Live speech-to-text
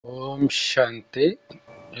ஓம் சாந்தி.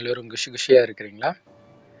 எல்லோரும் குஷியா இருக்கிறீங்களா?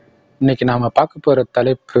 இன்னைக்கு நாம பார்க்க போற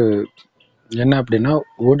தலைப்பு என்ன அப்படின்னா,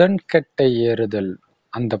 உடன்கட்டை ஏறுதல்.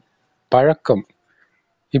 அந்த பழக்கம்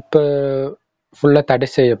இப்ப ஃபுல்லா தடை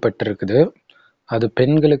செய்யப்பட்டிருக்குது. அது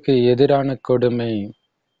பெண்களுக்கு எதிரான கொடுமை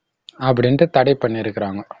அப்படின்ட்டு தடை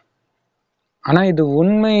பண்ணியிருக்கிறாங்க. ஆனா இது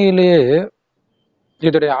உண்மையிலேயே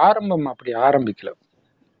இதோடைய ஆரம்பம் அப்படி ஆரம்பிக்கல.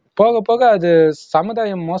 போக போக அது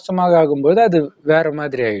சமுதாயம் மோசமாக ஆகும்போது அது வேற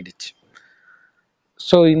மாதிரி ஆயிடுச்சு.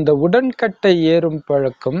 ஸோ இந்த உடன்கட்டை ஏறும்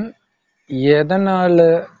பழக்கம் எதனால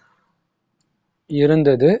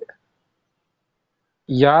இருந்தது,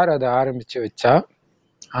 யார் அதை ஆரம்பிச்சு வச்சா,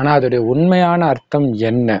 ஆனா அதோடைய உண்மையான அர்த்தம்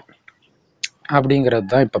என்ன அப்படிங்கிறது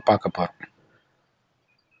தான் இப்ப பார்க்க போறோம்.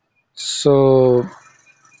 ஸோ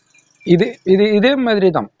இது இது இதே மாதிரி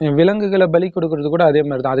தான் விலங்குகளை பலி கொடுக்கறது கூட அதே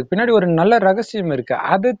மாதிரி தான். அதுக்கு பின்னாடி ஒரு நல்ல ரகசியம் இருக்கு.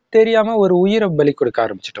 அது தெரியாம ஒரு உயிரை பலி கொடுக்க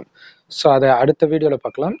ஆரம்பிச்சிட்டோம். ஸோ அதை அடுத்த வீடியோல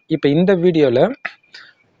பார்க்கலாம். இப்ப இந்த வீடியோல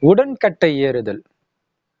உடன்கட்டை ஏறுதல்.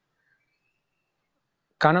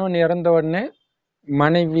 கணவன் இறந்த உடனே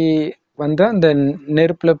மனைவி வந்து அந்த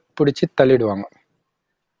நெருப்புல பிடிச்சி தள்ளிடுவாங்க.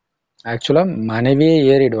 ஆக்சுவலா மனைவியே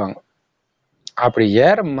ஏறிடுவாங்க. அப்படி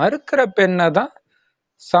ஏற மறுக்கிற பெண்ணை தான்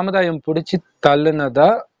சமுதாயம் பிடிச்சி தள்ளுனதா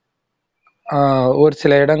ஒரு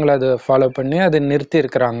சில இடங்களை அதை ஃபாலோ பண்ணி அதை நிறுத்தி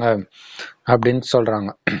இருக்கிறாங்க அப்படின்னு சொல்றாங்க.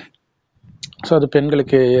 ஸோ அது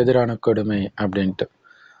பெண்களுக்கு எதிரான கொடுமை அப்படின்ட்டு.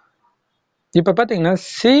 இப்ப பாத்தீங்கன்னா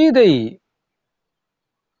சீதை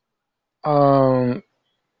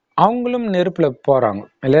அவங்களும் நெருப்புல போறாங்க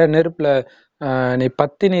இல்லையா? நெருப்புல நீ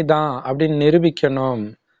பத்தினி தான் அப்படின்னு நிரூபிக்கணும்,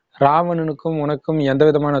 ராவணனுக்கும் உனக்கும் எந்த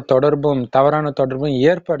விதமான தொடர்பும் தவறான தொடர்பும்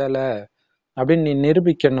ஏற்படல அப்படின்னு நீ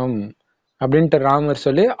நிரூபிக்கணும் அப்படின்ட்டு ராமர்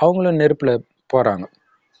சொல்லி அவங்களும் நெருப்புல போறாங்க.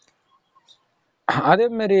 அதே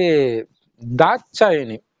மாதிரி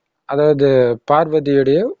தாட்சாயணி, அதாவது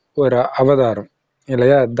பார்வதியுடைய ஒரு அவதாரம்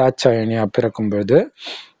இல்லையா? தாட்சாயணியா பிறக்கும்போது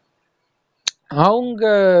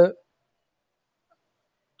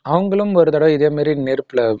அவங்களும் ஒரு தடவை இதே மாதிரி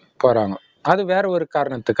நெருப்புல போறாங்க. அது வேற ஒரு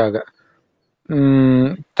காரணத்துக்காக.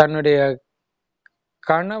 தன்னுடைய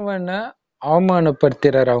கணவனை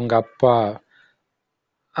அவமானப்படுத்துறார் அவங்க அப்பா.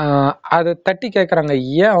 அதை தட்டி கேட்கறாங்க,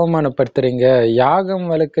 ஏன் அவமானப்படுத்துறீங்க, யாகம்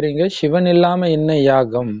வளர்க்குறீங்க, சிவன் இல்லாம என்ன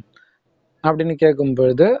யாகம் அப்படின்னு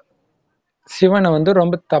கேட்கும்பொழுது சிவனை வந்து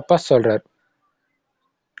ரொம்ப தப்பா சொல்றார்.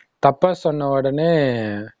 தப்பா சொன்ன உடனே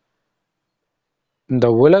இந்த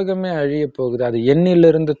உலகமே அழிய போகுது, அது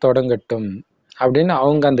என்னிலிருந்து தொடங்கட்டும் அப்படின்னு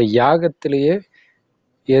அவங்க அந்த யாகத்திலேயே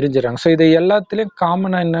எரிஞ்சுறாங்க. ஸோ இது எல்லாத்துலயும்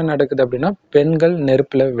காமனா என்ன நடக்குது அப்படின்னா, பெண்கள்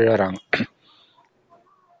நெருப்புல விழறாங்க.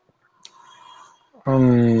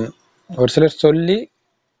 ஒரு சிலர் சொல்லி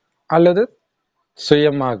அல்லது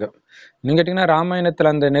சுயமாக. நீங்க கேட்டீங்கன்னா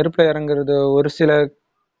ராமாயணத்துல அந்த நெருப்புல இறங்குறது ஒரு சில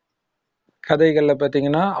கதைகள்ல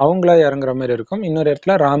பாத்தீங்கன்னா அவங்களா இறங்குற மாதிரி இருக்கும், இன்னொரு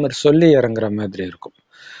இடத்துல ராமர் சொல்லி இறங்குற மாதிரி இருக்கும்.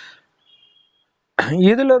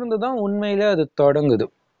 இதுல இருந்துதான் உண்மையிலே அது தொடங்குது.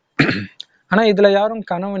 ஆனா இதுல யாரும்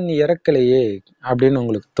கணவன் இறக்கலையே அப்படின்னு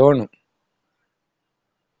உங்களுக்கு தோணும்.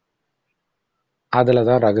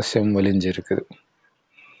 அதுலதான் ரகசியம் ஒளிஞ்சிருக்குது.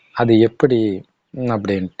 அது எப்படி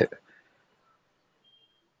அப்படின்ட்டு.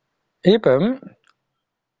 இப்ப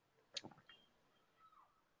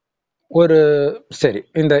ஒரு சரி,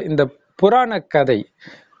 இந்த இந்த புராண கதை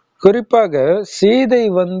குறிப்பாக சீதை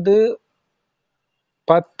வந்து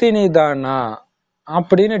பத்தினி தானா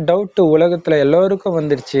அப்படின்னு டவுட் உலகத்துல எல்லோருக்கும்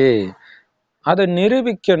வந்துருச்சு. அதை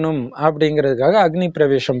நிரூபிக்கணும் அப்படிங்கிறதுக்காக அக்னி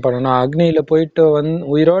பிரவேசம் பண்ணணும். அக்னியில போயிட்டு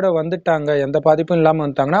உயிரோட வந்துட்டாங்க, எந்த பாதிப்பும் இல்லாம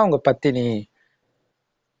வந்துட்டாங்கன்னா அவங்க பத்தினி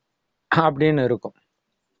அப்படின்னு இருக்கும்.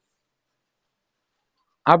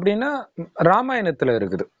 அப்படின்னா ராமாயணத்துல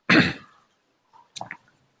இருக்குது.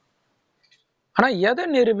 ஆனா எதை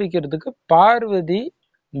நிரூபிக்கிறதுக்கு பார்வதி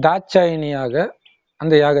தாட்சாயினியாக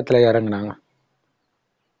அந்த யாகத்துல இறங்குனாங்க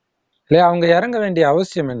இல்லையா? அவங்க இறங்க வேண்டிய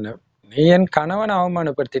அவசியம் என்ன? நீ என் கணவனை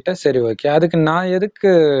அவமானப்படுத்திட்ட, சரி ஓகே, அதுக்கு நான் எதுக்கு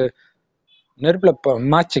நெருப்புல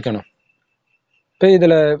மாச்சிக்கணும்? இப்ப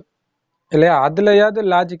இதுல இல்லையா, அதுலயாவது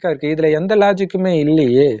லாஜிக்கா இருக்கு, இதுல எந்த லாஜிக்குமே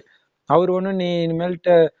இல்லையே. அவர் ஒண்ணும் நீ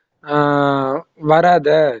இனிமேல்ட்ட வராத,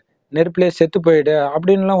 நெருப்புலயே செத்து போயிடு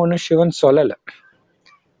அப்படின்லாம் ஒண்ணும் சிவன் சொல்லல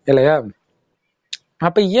இல்லையா?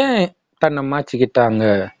 அப்ப ஏன் தன்னை மாச்சிக்கிட்டாங்க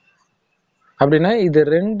அப்படின்னா, இது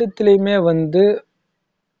ரெண்டுத்திலயுமே வந்து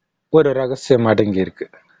ஒரு ரகசியம் அடங்கி இருக்கு.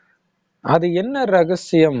 அது என்ன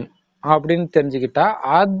ரகசியம் அப்படின்னு தெரிஞ்சுக்கிட்டா,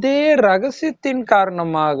 அதே ரகசியத்தின்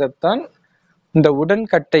காரணமாகத்தான் இந்த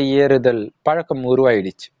உடன்கட்டை ஏறுதல் பழக்கம்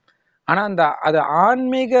உருவாயிடுச்சு. ஆனா அது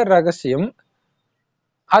ஆன்மீக ரகசியம்.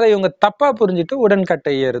 அதை இவங்க தப்பா புரிஞ்சுட்டு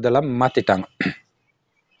உடன்கட்டை ஏறுதலா மாத்திட்டாங்க.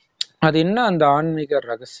 அது என்ன அந்த ஆன்மீக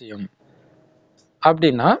ரகசியம்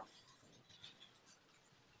அப்படின்னா,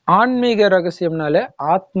 ஆன்மீக ரகசியம்னாலே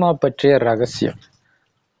ஆத்மா பற்றிய ரகசியம்.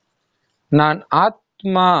 நான்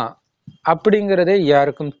ஆத்மா அப்படிங்கிறதே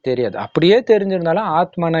யாருக்கும் தெரியாது. அப்படியே தெரிஞ்சிருந்தாலும்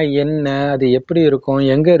ஆத்மானா என்ன, அது எப்படி இருக்கும்,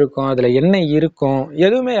 எங்க இருக்கும், அதுல என்ன இருக்கும்,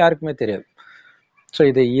 எதுவுமே யாருக்குமே தெரியாது. ஸோ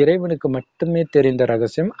இது இறைவனுக்கு மட்டுமே தெரிந்த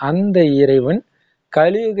ரகசியம். அந்த இறைவன்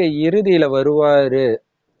கலியுக இறுதியில வருவாரு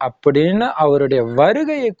அப்படின்னு அவருடைய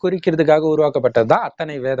வருகையை குறிக்கிறதுக்காக உருவாக்கப்பட்டதுதான்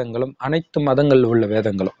அத்தனை வேதங்களும், அனைத்து மதங்கள் உள்ள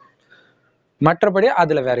வேதங்களும். மற்றபடி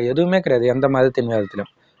அதுல வேற எதுவுமே கிடையாது. எந்த மதத்தின்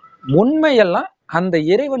வேதத்திலும் உண்மையெல்லாம் அந்த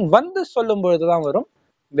இறைவன் வந்து சொல்லும் பொழுதுதான் வரும்.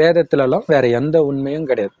 வேதத்துல எல்லாம் வேற எந்த உண்மையும்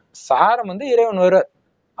கிடையாது. சாரம் வந்து இறைவன் வருவார்,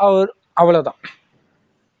 அவர் அவ்வளவுதான்.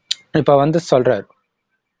 இப்ப வந்து சொல்றாரு,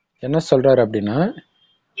 என்ன சொல்றாரு அப்படின்னா,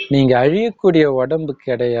 நீங்க அழியக்கூடிய உடம்பு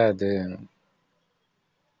கிடையாது,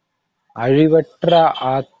 அழிவற்ற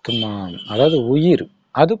ஆத்மா, அதாவது உயிர்.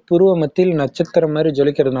 அது புருவ மத்தியில் நட்சத்திரம் மாதிரி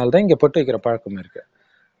ஜொலிக்கிறதுனால தான் இங்க பொட்டு வைக்கிற பழக்கம் இருக்கு.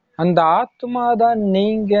 அந்த ஆத்மா தான்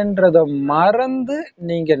நீங்கன்றத மறந்து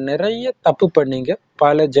நீங்க நிறைய தப்பு பண்ணீங்க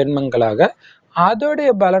பல ஜென்மங்களாக. அதோடைய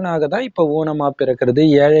பலனாக தான் இப்ப ஊனமா பிறக்கிறது,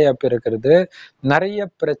 ஏழையா பிறக்கிறது, நிறைய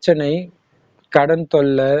பிரச்சனை, கடன்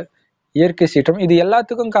தொல்லை, இயற்கை சீற்றம். இது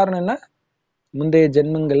எல்லாத்துக்கும் காரணம் என்ன? முந்தைய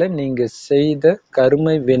ஜென்மங்களை நீங்க செய்த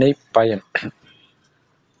கர்ம வினை பயன்,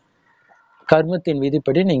 கர்மத்தின்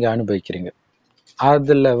விதிப்படி நீங்க அனுபவிக்கிறீங்க.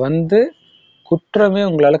 அதுல வந்து குற்றமே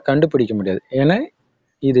உங்களால கண்டுபிடிக்க முடியாது. ஏன்னா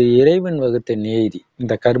இது இறைவன் வகுத்த நீதி,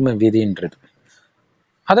 இந்த கர்ம விதின்றது.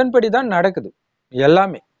 அதன்படிதான் நடக்குது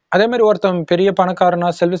எல்லாமே. அதே மாதிரி ஒருத்தன் பெரிய பணக்காரனா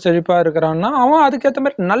செல்வ செழிப்பா இருக்கிறான்னா அவன் அதுக்கேற்ற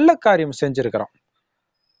மாதிரி நல்ல காரியம் செஞ்சிருக்கிறான்.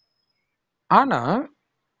 ஆனா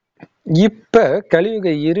இப்ப கலியுக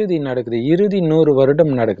இறுதி நடக்குது. இறுதி 100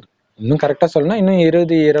 வருடம் நடக்குது. இன்னும் கரெக்டா சொல்லணும்னா இன்னும்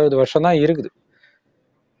 20 வருஷம் தான் இருக்குது.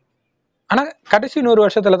 ஆனா கடைசி 100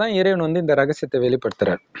 வருஷத்துலதான் இறைவன் வந்து இந்த ரகசியத்தை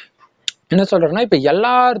வெளிப்படுத்துறாரு. என்ன சொல்றாருன்னா, இப்ப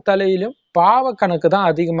எல்லார் தலையிலும் பாவ கணக்கு தான்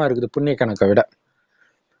அதிகமா இருக்குது புண்ணிய கணக்கை விட.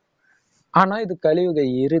 ஆனா இது கலியுக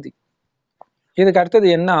இறுதி. இதுக்கு அடுத்தது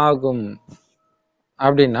என்ன ஆகும்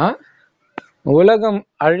அப்படின்னா, உலகம்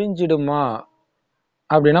அழிஞ்சிடுமா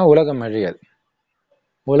அப்படின்னா உலகம் அழியாது,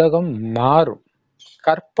 உலகம் மாறும்.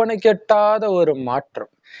 கற்பனை கெட்டாத ஒரு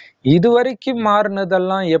மாற்றம். இதுவரைக்கும்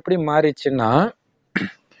மாறினதெல்லாம் எப்படி மாறிச்சுன்னா,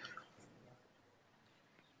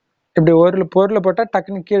 இப்படி ஒரு பொருளை போட்டா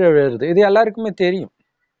டக்குன்னு கீழே விழுது, இது எல்லாருக்குமே தெரியும்.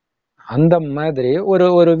 அந்த மாதிரி ஒரு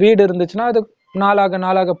ஒரு வீடு இருந்துச்சுன்னா அது நாளாக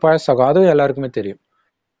நாளாக பழசாகும், அதுவும் எல்லாருக்குமே தெரியும்.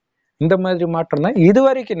 இந்த மாதிரி மாற்றம் தான் இது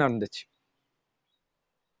வரைக்கும் நடந்துச்சு.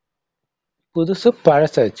 புதுசு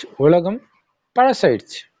பழசாயிடுச்சு, உலகம்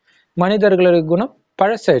பழசாயிடுச்சு, மனிதர்களுடைய குணம்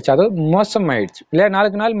பழசாயிடுச்சு, அதாவது மோசமாயிடுச்சு இல்லையா?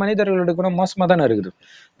 நாளுக்கு நாள் மனிதர்களுடைய குணம் மோசமா தானே இருக்குது.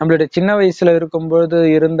 நம்மளுடைய சின்ன வயசுல இருக்கும்போது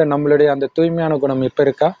இருந்த நம்மளுடைய அந்த தூய்மையான குணம் இப்ப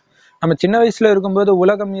இருக்கா? நம்ம சின்ன வயசுல இருக்கும்போது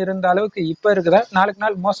உலகம் இருந்த அளவுக்கு இப்ப இருக்குதா? நாளுக்கு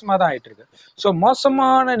நாள் மோசமா தான் ஆயிட்டு இருக்கு. சோ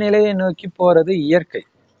மோசமான நிலையை நோக்கி போறது இயற்கை.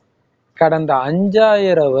 கடந்த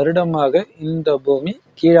 5000 வருடமாக இந்த பூமி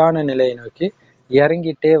கீழான நிலையை நோக்கி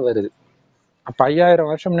இறங்கிட்டே வருது. அப்ப 5000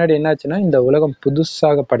 வருஷம் முன்னாடி என்னாச்சுன்னா இந்த உலகம்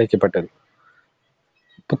புதுசாக படைக்கப்பட்டது.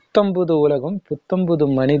 புத்தம்புது உலகம், புத்தம்புது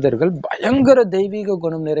மனிதர்கள், பயங்கர தெய்வீக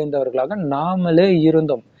குணம் நிறைந்தவர்களாக நாமளே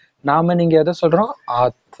இருந்தோம். நாம நீங்க எதை சொல்றோம்?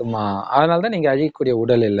 ஆத்மா. அதனாலதான் நீங்க அழியக்கூடிய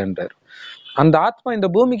உடல் இல்லைன்றார். அந்த ஆத்மா இந்த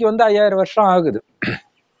பூமிக்கு வந்து 5000 வருஷம் ஆகுது.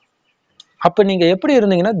 அப்ப நீங்க எப்படி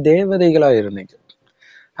இருந்தீங்கன்னா தேவதைகளா இருந்தீங்க.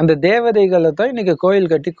 அந்த தேவதைகளை தான் இன்னைக்கு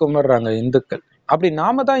கோயில் கட்டி கும்பிடுறாங்க இந்துக்கள். அப்படி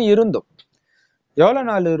நாம தான் இருந்தோம். எவ்வளவு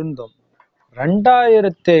நாள் இருந்தோம்?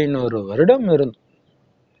 2500 வருடம் இருந்தோம்.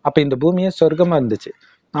 அப்ப இந்த பூமியே சொர்க்கமா இருந்துச்சு.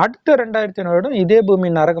 அடுத்த 2500 வருடம் இதே பூமி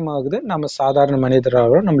நரகமாகுது. நம்ம சாதாரண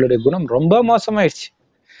மனிதராகிறோம். நம்மளுடைய குணம் ரொம்ப மோசமாயிடுச்சு.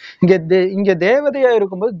 இங்க தேவதையா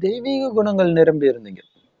இருக்கும்போது தெய்வீக குணங்கள் நிரம்பி இருந்தீங்க.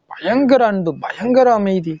 பயங்கர அன்பு, பயங்கர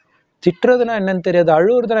அமைதி, திட்டுறதுன்னா என்னன்னு தெரியாது,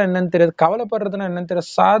 அழுவுறதுன்னா என்னன்னு தெரியாது, கவலைப்படுறதுன்னா என்னன்னு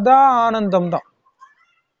தெரியாது, சதா ஆனந்தம் தான்.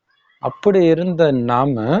 அப்படி இருந்த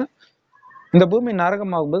நாம இந்த பூமி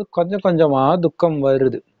நரகமாகும்போது கொஞ்சம் கொஞ்சமா துக்கம்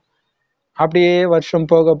வருது. அப்படியே வருஷம்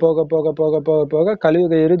போக போக போக போக போக போக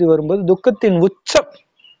கலியுக இறுதி வரும்போது துக்கத்தின் உச்சம்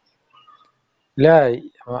இல்ல.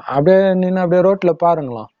 அப்படியே நின்று அப்படியே ரோட்ல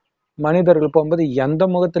பாருங்களாம், மனிதர்கள் போகும்போது எந்த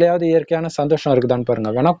முகத்திலேயாவது இயற்கையான சந்தோஷம் இருக்குதான்னு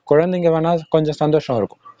பாருங்க. வேணா குழந்தைங்க வேணா கொஞ்சம் சந்தோஷம்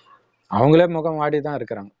இருக்கும், அவங்களே முகம் வாடிதான்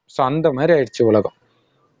இருக்கிறாங்க. சோ அந்த மாதிரி ஆயிடுச்சு உலகம்.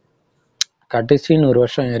 கடைசி 100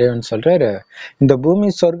 வருஷம் இறைவன் சொல்றாரு, இந்த பூமி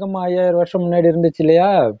சொர்க்கம் 5000 வருஷம் முன்னாடி இருந்துச்சு இல்லையா,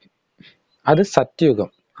 அது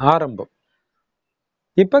சத்தியுகம் ஆரம்பம்.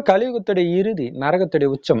 இப்ப கலியுகத்துடைய இறுதி, நரகத்துடைய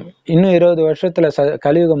உச்சம். இன்னும் 20 வருஷத்துல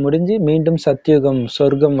கலியுகம் முடிஞ்சு மீண்டும் சத்தியுகம்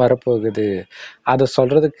சொர்க்கம் வரப்போகுது. அத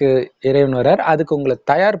சொல்றதுக்கு இறைவன் வரார். அதுக்கு உங்களை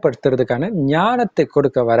தயார்படுத்துறதுக்கான ஞானத்தை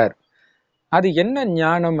கொடுக்க வரார். அது என்ன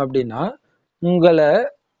ஞானம் அப்படின்னா, உங்களை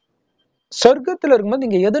சொர்க்கத்துல இருக்கும்போது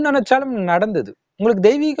நீங்க எது நினைச்சாலும் நடந்தது, உங்களுக்கு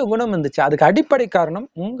தெய்வீக குணம் இருந்துச்சு. அதுக்கு அடிப்படை காரணம்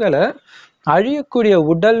உங்களை அழியக்கூடிய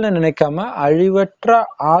உடல்னு நினைக்காம அழிவற்ற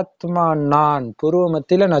ஆத்மா நான் புருவ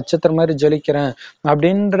மத்தியில நட்சத்திரம் மாதிரி ஜொலிக்கிறேன்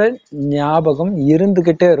அப்படின்ற ஞாபகம்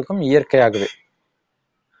இருந்துகிட்டே இருக்கும் இயற்கையாகவே.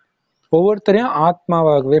 ஒவ்வொருத்தரையும்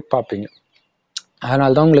ஆத்மாவாகவே பார்ப்பீங்க.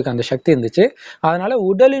 அதனாலதான் உங்களுக்கு அந்த சக்தி இருந்துச்சு. அதனால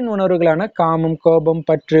உடலின் உணர்வுகளான காமம், கோபம்,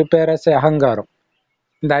 பற்று, பேராசை, அகங்காரம்,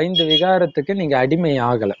 இந்த 5 விகாரத்துக்கு நீங்க அடிமை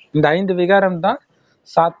ஆகல. இந்த 5 விகாரம் தான்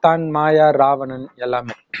சாத்தான், மாயா, ராவணன்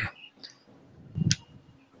எல்லாமே.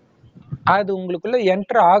 அது உங்களுக்குள்ள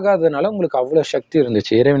என்டர் ஆகாததுனால உங்களுக்கு அவ்வளவு சக்தி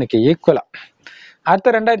இருந்துச்சு இறைவனுக்கு ஈக்குவலா.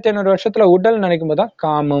 அடுத்த 2500 வருஷத்துல உடல் நினைக்கும் போதுதான்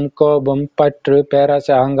காமம், கோபம், பற்று,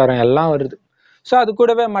 பேராசை, அகங்காரம் எல்லாம் வருது. சோ அது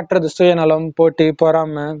கூடவே மற்றது சுயநலம், போட்டி,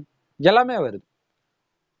 பொறாமை எல்லாமே வருது.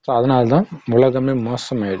 ஸோ அதனால்தான் உலகமே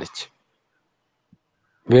மோசமாயிடுச்சு.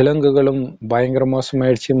 விலங்குகளும் பயங்கர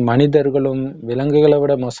மோசமாயிடுச்சு, மனிதர்களும் விலங்குகளை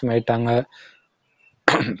விட மோசமாயிட்டாங்க,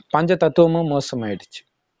 பஞ்ச தத்துவமும் மோசமாயிடுச்சு.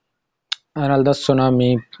 அதனால்தான் சுனாமி,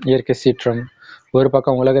 இயற்கை சீற்றம், ஒரு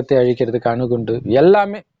பக்கம் உலகத்தை அழிக்கிறதுக்கு அணுகுண்டு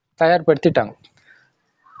எல்லாமே தயார்படுத்திட்டாங்க.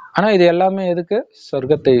 ஆனா இது எல்லாமே எதுக்கு?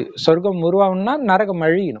 சொர்க்கம் உருவாகணும்னா நரகம்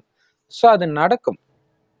அழியணும். ஸோ அது நடக்கும்.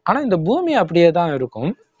 ஆனா இந்த பூமி அப்படியே தான்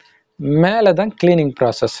இருக்கும், மேலதான் கிளீனிங்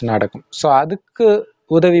ப்ராசஸ் நடக்கும். ஸோ அதுக்கு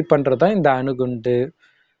உதவி பண்றதுதான் இந்த அணுகுண்டு,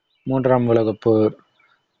 3ஆம் உலகப் போர்,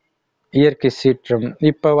 இயற்கை சீற்றம்.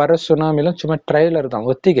 இப்ப வர சுனாமிலாம் சும்மா ட்ரெய்லர் தான்,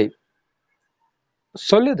 ஒத்திகை.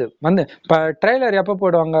 சொல்லுது வந்து இப்ப ட்ரெய்லர் எப்ப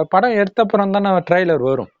போடுவாங்க? படம் எடுத்த அப்புறம் தானே ட்ரெய்லர்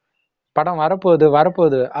வரும். படம் வரப்போகுது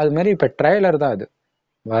வரப்போகுது, அது மாதிரி இப்ப ட்ரெய்லர் தான் அது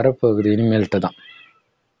வரப்போகுது, இனிமேல்ட்டு தான்.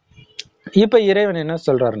 இப்ப இறைவன் என்ன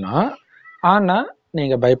சொல்றாருன்னா, ஆனா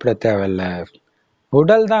நீங்க பயப்பட தேவையில்ல,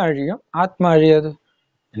 உடல் தான் அழியும், ஆத்மா அழியாது.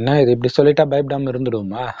 என்ன இது இப்படி சொல்லிட்டா பயப்படாம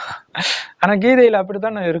இருந்துடுவோமா? ஆனா கீதையில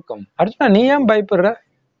அப்படித்தானே இருக்கும். அர்ஜுனா நீ ஏன் பயப்படுற?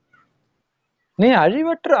 நீ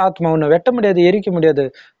அழிவற்ற ஆத்மா, உன்னை வெட்ட முடியாது, எரிக்க முடியாது.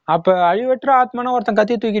 அப்ப அழிவற்ற ஆத்மானா ஒருத்தன்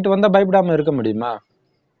கத்தி தூக்கிட்டு வந்தா பயப்படாம இருக்க முடியுமா?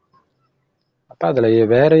 அப்ப அதுல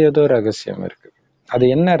வேற ஏதோ ரகசியம் இருக்கு. அது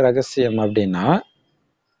என்ன ரகசியம் அப்படின்னா,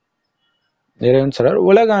 இறைவன் சொல்றார்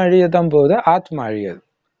உலகம் அழியத்தான் போகுது, ஆத்மா அழியாது.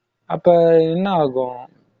 அப்ப என்ன ஆகும்?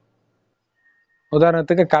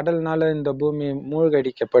 உதாரணத்துக்கு கடல்னால இந்த பூமி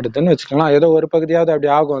மூழ்கடிக்கப்படுதுன்னு வச்சுக்கலாம், ஏதோ ஒரு பகுதியாவது அப்படி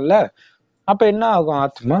ஆகும்ல. அப்ப என்ன ஆகும்?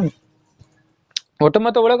 ஆத்மா,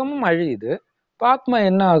 ஒட்டுமொத்த உலகமும் அழியுது, ஆத்மா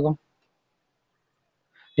என்ன ஆகும்?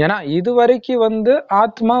 ஏன்னா இது வரைக்கும்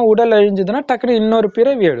ஆத்மா உடல் அழிஞ்சதுன்னா டக்குனு இன்னொரு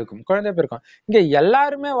பிறவி எடுக்கும், குழந்தை பிறக்கும். இங்க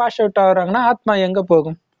எல்லாருமே வாஷ் அவுட் ஆகுறாங்கன்னா ஆத்மா எங்க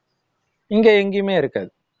போகும்? இங்க எங்கேயுமே இருக்காது.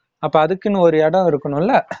 அப்ப அதுக்குன்னு ஒரு இடம்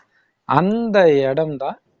இருக்கணும்ல. அந்த இடம்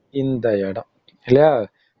தான் இந்த இடம் இல்லையா?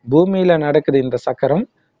 பூமியில நடக்குது இந்த சக்கரம்.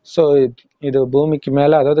 சோ இது பூமிக்கு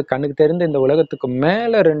மேல, அதாவது கண்ணுக்கு தெரிந்த இந்த உலகத்துக்கு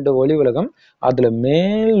மேல 2 ஒளி உலகம். அதுல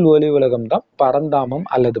மேல் ஒளி உலகம் தான் பரந்தாமம்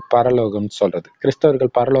அல்லது பரலோகம் சொல்றது.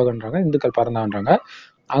 கிறிஸ்தவர்கள் பரலோகம்ன்றாங்க, இந்துக்கள் பரந்தாமன்றாங்க.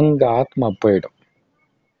 அங்க ஆத்மா போயிடும்.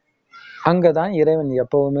 அங்கதான் இறைவன்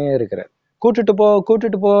எப்பவுமே இருக்கிறார்.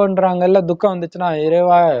 கூட்டிட்டு போன்றாங்கல்ல, துக்கம் வந்துச்சுன்னா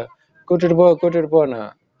இறைவா கூட்டிட்டு போன்னு,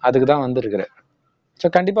 அதுக்குதான் வந்திருக்கிறார். சோ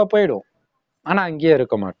கண்டிப்பா போயிடும். ஆனா அங்கேயே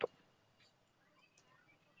இருக்க மாட்டோம்.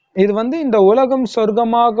 இது இந்த உலகம்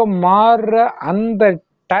சொர்க்கமாக மாறுற அந்த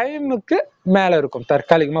டைமுக்கு மேல இருக்கும்,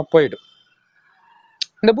 தற்காலிகமா போயிடும்.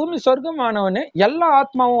 இந்த பூமி சொர்க்கமானவனே எல்லா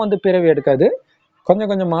ஆத்மாவும் பிறவி எடுக்காது,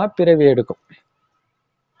 கொஞ்சம் கொஞ்சமா பிறவி எடுக்கும்.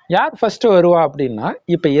 யார் ஃபர்ஸ்ட் வருவா அப்படின்னா,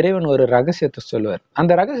 இப்ப இறைவன் ஒரு ரகசியத்தை சொல்லுவார்.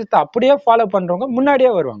 அந்த ரகசியத்தை அப்படியே ஃபாலோ பண்றவங்க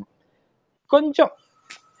முன்னாடியே வருவாங்க. கொஞ்சம்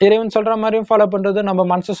இறைவன் சொல்ற மாதிரியும் ஃபாலோ பண்றது, நம்ம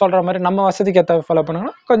மனசு சொல்ற மாதிரி நம்ம வசதிக்கு ஏற்ற ஃபாலோ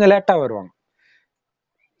பண்ணாங்கன்னா கொஞ்சம் லேட்டா வருவாங்க.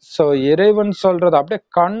 சோ இறைவன் சொல்றது அப்படியே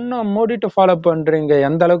கண்ணை மூடிட்டு ஃபாலோ பண்றீங்க,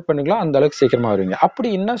 எந்த அளவுக்கு பண்ணீங்களோ அந்த அளவுக்கு சீக்கிரமா வருவீங்க. அப்படி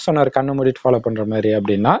என்ன சொன்னார் கண்ணை மூடிட்டு ஃபாலோ பண்ற மாதிரி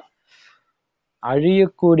அப்படின்னா,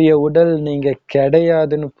 அழியக்கூடிய உடல் நீங்க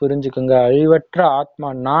கிடையாதுன்னு புரிஞ்சுக்குங்க, அழிவற்ற ஆத்மா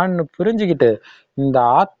நான் புரிஞ்சுக்கிட்டு, இந்த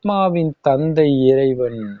ஆத்மாவின் தந்தை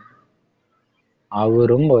இறைவன்,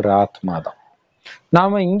 அவரும் ஒரு ஆத்மா தான்.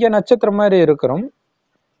 நாம இங்க நட்சத்திரம் மாதிரி இருக்கிறோம்,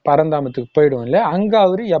 பரந்தாமத்துக்கு போயிடுவோம் இல்லையா? அங்க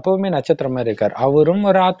அவரு எப்பவுமே நட்சத்திரம் மாதிரி இருக்காரு. அவரும்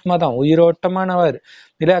ஒரு ஆத்மா தான், உயிரோட்டமானவர்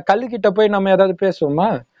இல்ல. கல்லுக்கிட்ட போய் நம்ம ஏதாவது பேசுவோமா?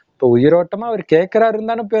 இப்ப உயிரோட்டமா அவர்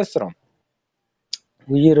கேட்கிறாருன்னு தானே பேசுறோம்.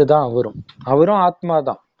 உயிர் தான் அவரும், அவரும் ஆத்மா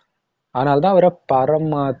தான். அதனால்தான் அவரை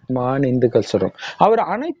பரமாத்மான்னு இந்துக்கள் சொல்றோம். அவர்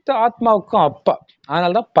அனைத்து ஆத்மாவுக்கும் அப்பா,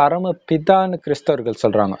 அதனால்தான் பரம பிதான்னு கிறிஸ்தவர்கள்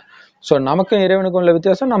சொல்றாங்க. சோ நமக்கும் இறைவனுக்கும் உள்ள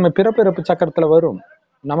வித்தியாசம், நம்ம பிறப்பிறப்பு சக்கரத்துல வரும்,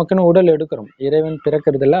 நமக்குன்னு உடல் எடுக்கிறோம், இறைவன்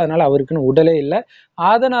பிறக்கிறது இல்லை, அதனால அவருக்குன்னு உடலே இல்லை.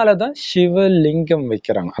 அதனாலதான் சிவலிங்கம்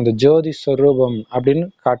வைக்கிறாங்க, அந்த ஜோதி ஸ்வரூபம் அப்படின்னு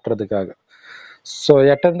காட்டுறதுக்காக. சோ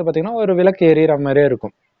எட்ட இருந்து பாத்தீங்கன்னா ஒரு விளக்கு எரியற மாதிரியே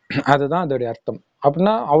இருக்கும், அதுதான் அதோடைய அர்த்தம்.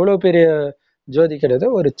 அப்படின்னா அவ்வளவு பெரிய ஜோதி கிடையாது,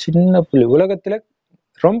 ஒரு சின்ன புள்ளி. உலகத்துல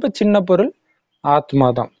ரொம்ப சின்ன பொருள் ஆத்மா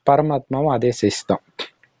தான், பரமாத்மாவும் அதே சைஸ் தான்.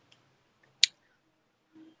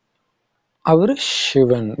 அவரு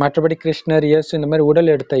சிவன். மற்றபடி கிருஷ்ணர், இயேசு இந்த மாதிரி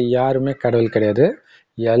உடல் எடுத்த யாருமே கடவுள் கிடையாது.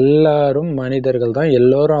 எல்லாரும் மனிதர்கள் தான்,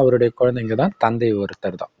 எல்லோரும் அவருடைய குழந்தைங்க தான், தந்தை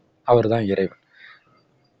ஒருத்தர் தான், அவர் தான் இறைவன்.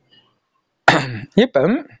 இப்ப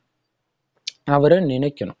அவரை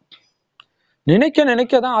நினைக்கணும். நினைக்க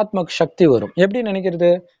நினைக்கதான் ஆத்மாக்கு சக்தி வரும். எப்படி நினைக்கிறது?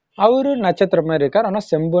 அவரு நட்சத்திரம் மாதிரி இருக்கார், ஆனா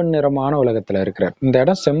செம்பொன் நிறமான உலகத்துல இருக்கிறார். இந்த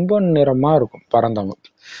இடம் செம்பொன் நிறமா இருக்கும், பரந்தவங்க.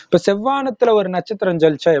 இப்ப செவ்வானத்துல ஒரு நட்சத்திரம்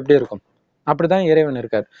ஜலிச்சா எப்படி இருக்கும்? அப்படிதான் இறைவன்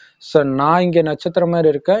இருக்கார். சோ நான் இங்க நட்சத்திரம்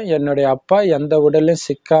மாதிரி இருக்கேன், என்னுடைய அப்பா எந்த உடல்லையும்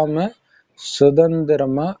சிக்காம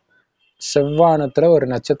சுதந்திரமா செவ்வானத்துல ஒரு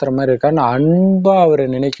நட்சத்திரம் மாதிரி இருக்காருன்னு அன்பா அவரை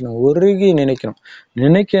நினைக்கணும், உருகி நினைக்கணும்.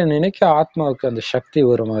 நினைக்க நினைக்க ஆத்மாவுக்கு அந்த சக்தி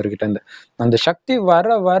வரும் அவர்கிட்ட இருந்து. அந்த சக்தி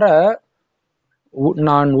வர வர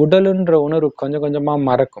நான் உடலுன்ற உணர்வு கொஞ்சம் கொஞ்சமா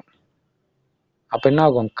மறக்கும். அப்ப என்ன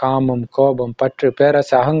ஆகும்? காமம், கோபம், பற்று,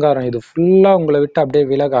 பேராசை, அகங்காரம் இது ஃபுல்லா உங்களை விட்டு அப்படியே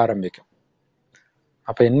விலக ஆரம்பிக்கும்.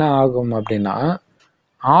 அப்ப என்ன ஆகும் அப்படின்னா,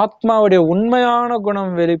 ஆத்மாவுடைய உண்மையான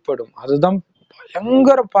குணம் வெளிப்படும். அதுதான்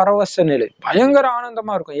பயங்கர பரவச நிலை, பயங்கர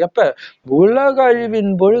ஆனந்தமா இருக்கும். எப்ப? உலக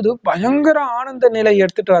அழிவின் பொழுது பயங்கர ஆனந்த நிலை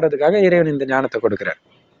எடுத்துட்டு வர்றதுக்காக இறைவன் இந்த ஞானத்தை கொடுக்கிறார்.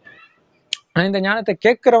 இந்த ஞானத்தை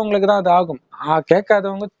கேட்கிறவங்களுக்கு தான் அது ஆகும்.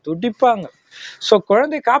 கேட்காதவங்க துடிப்பாங்க. சோ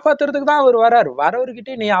குழந்தையை காப்பாத்துறதுக்கு தான் அவர் வராரு.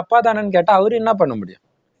 வரவர்கிட்ட நீ அப்பா தானன்னு கேட்டா அவரு என்ன பண்ண முடியும்?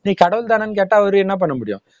 நீ கடவுள் தானன்னு கேட்டா அவரு என்ன பண்ண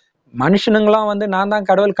முடியும்? மனுஷனுங்களாம் வந்து நான் தான்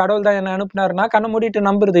கடவுள், கடவுள் தான் என்ன அனுப்புனாருன்னா கண்ணை மூடிட்டு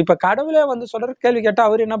நம்புறது. இப்ப கடவுளே வந்து சொல்ற கேள்வி கேட்டா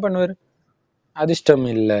அவரு என்ன பண்ணுவாரு? அதிர்ஷ்டம்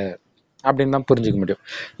இல்ல அப்படின்னு தான் புரிஞ்சுக்க முடியும்.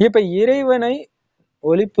 இப்ப இறைவனை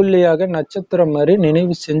ஒளிப்புள்ளியாக நட்சத்திரம் மாதிரி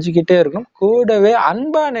நினைவு செஞ்சுக்கிட்டே இருக்கணும். கூடவே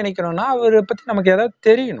அன்பா நினைக்கணும்னா அவரை பத்தி நமக்கு ஏதாவது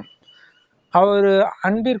தெரியணும். அவரு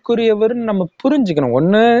அன்பிற்குரியவர்னு நம்ம புரிஞ்சுக்கணும்.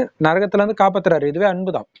 ஒண்ணு நரகத்துல இருந்து காப்பாத்துறாரு, இதுவே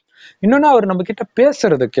அன்புதான். இன்னொன்னு அவர் நம்ம கிட்ட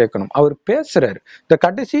பேசுறத கேட்கணும். அவர் பேசுறாரு. இந்த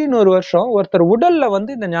கடைசின்னு ஒரு வருஷம் ஒருத்தர் உடல்ல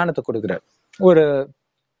வந்து இந்த ஞானத்தை கொடுக்கிறார். ஒரு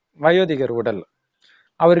வயோதிகர் உடல்.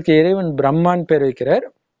 அவருக்கு இறைவன் பிரம்மான்னு பேர் வைக்கிறார்.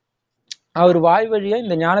 அவர் வாய் வழியா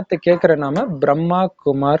இந்த ஞானத்தை கேட்கிற நாம பிரம்மா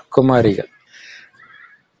குமார் குமாரிகள்.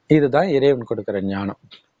 இதுதான் இறைவன் கொடுக்கிற ஞானம்.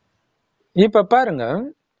 இப்ப பாருங்க,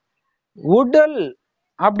 உடல்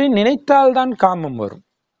அப்படின்னு நினைத்தால்தான் காமம் வரும்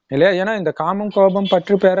இல்லையா? ஏன்னா இந்த காமம், கோபம்,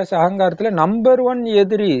 பற்று, பேராசை, அகங்காரத்துல நம்பர் 1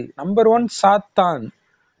 எதிரி, நம்பர் 1 சாத்தான்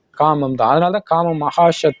காமம் தான். அதனாலதான் காமம்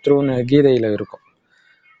மகாசத்ருன்னு கீதையில இருக்கும்.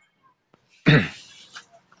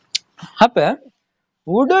 அப்ப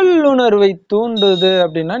உடல் உணர்வை தூண்டுது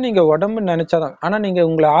அப்படின்னா நீங்க உடம்பு நினைச்சாதான். ஆனா நீங்க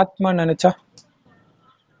உங்களை ஆத்மா நினைச்சா,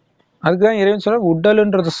 அதுக்குதான் இறைவன் சொல்ற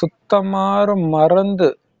உடல்ன்றது சுத்தமாற மறந்து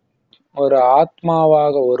ஒரு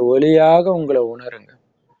ஆத்மாவாக, ஒரு ஒளியாக உங்களை உணருங்க.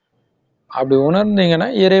 அப்படி உணர்ந்தீங்கன்னா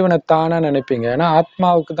இறைவனை தானா நினைப்பீங்க. ஏன்னா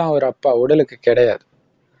ஆத்மாவுக்கு தான் ஒரு அப்பா, உடலுக்கு கிடையாது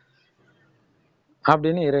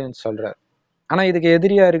அப்படின்னு இறைவன் சொல்றார். ஆனா இதுக்கு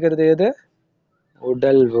எதிரியா இருக்கிறது எது?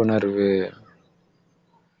 உடல் உணர்வு.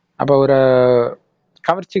 அப்ப ஒரு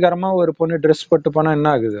கவர்ச்சிகரமா ஒரு பொண்ணு ட்ரெஸ் போட்டு போனா என்ன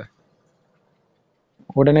ஆகுது?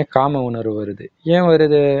 உடனே காம உணர்வு வருது. ஏன்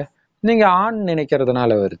வருது? நீங்க ஆண்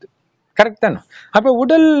நினைக்கிறதுனால வருது. கரெக்ட் தானே? அப்ப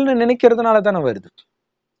உடல் நினைக்கிறதுனால தானே வருது.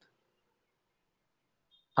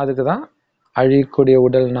 அதுக்குதான் அழியக்கூடிய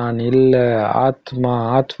உடல் நான் இல்ல, ஆத்மா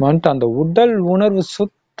ஆத்மான்ட்டு அந்த உடல் உணர்வு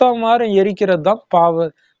சுத்தமாக எரிக்கிறது தான்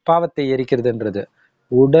பாவத்தை எரிக்கிறதுன்றது.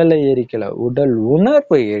 உடலை எரிக்கல, உடல்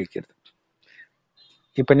உணர்வை எரிக்கிறது.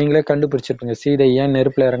 இப்ப நீங்களே கண்டுபிடிச்சிருப்பீங்க சீதை ஏன்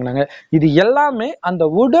நெருப்புல இறங்குனாங்க. இது எல்லாமே அந்த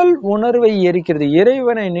உடல் உணர்வை எரிக்கிறது,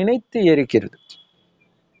 இறைவனை நினைத்து எரிக்கிறது.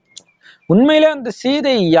 உண்மையிலே அந்த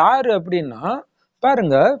சீதை யாரு அப்படின்னா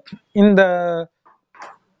பாருங்க, இந்த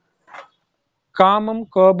காமம்,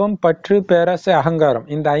 கோபம், பற்று, பேராசை, அகங்காரம்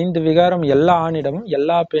இந்த 5 விகாரம் எல்லா ஆணிடமும்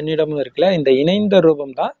எல்லா பெண்ணிடமும் இருக்குல்ல, இந்த இணைந்த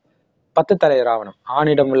ரூபம் தான் 10 தலை ராவணம்.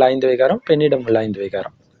 ஆணிடம் உள்ள 5 விகாரம், பெண்ணிடம் உள்ள 5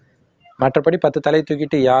 விகாரம். மற்றபடி 10 தலை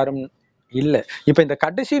தூக்கிட்டு யாரும் இல்ல. இப்ப இந்த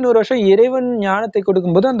கடைசி 100 வருஷம் இறைவன் ஞானத்தை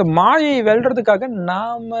கொடுக்கும்போது அந்த மாயை வெல்றதுக்காக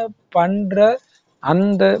நாம பண்ற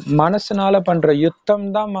அந்த மனசுனால பண்ற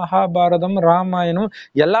யுத்தம் தான் மகாபாரதம், ராமாயணம்,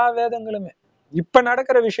 எல்லா வேதங்களுமே. இப்ப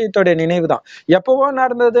நடக்கிற விஷயத்தோட நினைவு தான். எப்பவோ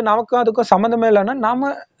நடந்தது, நமக்கும் அதுக்கும் சம்மந்தமே இல்லைன்னா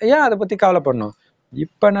நாம ஏன் அதை பத்தி கவலைப்படணும்?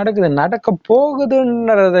 இப்ப நடக்குது, நடக்க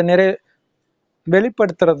போகுதுன்றத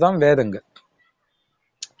வெளிப்படுத்துறது தான் வேதங்கள்.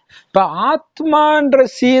 இப்ப ஆத்மான்ற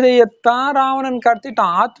சீதையத்தான் ராவணன்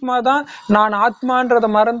கடத்திட்டான். ஆத்மா தான் நான் ஆத்மான்றத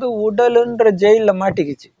மறந்து உடலுன்ற ஜெயில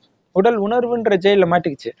மாட்டிக்கிச்சு, உடல் உணர்வுன்ற ஜெயில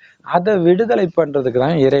மாட்டிக்கிச்சு. அதை விடுதலை பண்றதுக்கு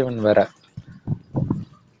தான் இறைவன் வர.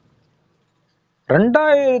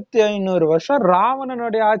 2500 வருஷம்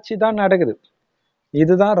ராவணனுடைய ஆட்சி தான் நடக்குது.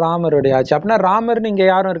 இதுதான் ராமருடைய ஆட்சி. அப்படின்னா ராமர் இங்க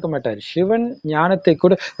யாரும் இருக்க மாட்டாரு. சிவன் ஞானத்தை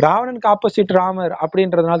கூட ராவணனுக்கு ஆப்போசிட் ராமர்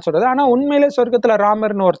அப்படின்றதுனால சொல்றது. ஆனா உண்மையிலே சொர்க்கத்துல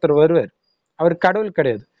ராமர்னு ஒருத்தர் வருவார். அவர் கடவுள்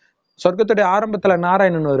கிடையாது. சொர்க்கத்துடைய ஆரம்பத்துல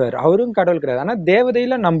நாராயணன் வருவார், அவரும் கடவுள் கிடையாது. ஆனா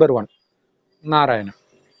தேவதையில நம்பர் 1 நாராயணன்.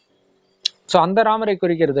 சோ அந்த ராமரை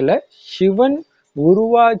குறிக்கிறது இல்ல, சிவன்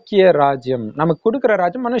உருவாக்கிய ராஜ்யம் நமக்கு கொடுக்குற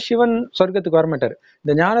ராஜ்யம். ஆனா சிவன் சொர்க்கத்துக்கு வரமாட்டாரு,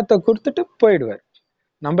 இந்த ஞானத்தை கொடுத்துட்டு போயிடுவார்.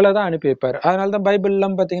 நம்மளதான் அனுப்பி வைப்பாரு. அதனாலதான் பைபிள்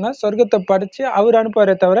எல்லாம் பாத்தீங்கன்னா சொர்க்கத்தை படிச்சு அவர்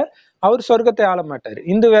அனுப்புவாரே தவிர அவர் சொர்க்கத்தை ஆள மாட்டாரு.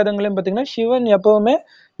 இந்து வேதங்களையும் பாத்தீங்கன்னா சிவன் எப்பவுமே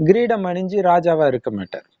கிரீடம் அணிஞ்சு ராஜாவா இருக்க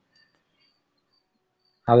மாட்டார்.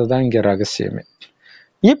 அதுதான் இங்க ரகசியமே.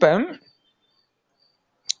 இப்ப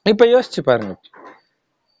இப்ப யோசிச்சு பாருங்க,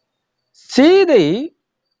 சீதை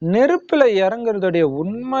நெருப்புல இறங்குறதுடைய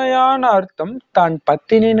உண்மையான அர்த்தம் தான்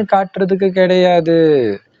பத்தினின்னு காட்டுறதுக்கு கிடையாது.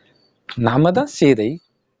 நாம தான் சீதை.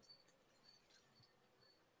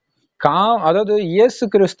 அதாவது இயேசு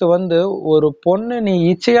கிறிஸ்து வந்து ஒரு பொண்ணு நீ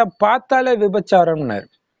இச்சையா பார்த்தாலே விபச்சாரம்னாரு.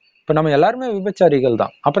 இப்ப நம்ம எல்லாருமே விபச்சாரிகள்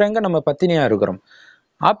தான், அப்புறம் எங்க நம்ம பத்தினியா இருக்கிறோம்?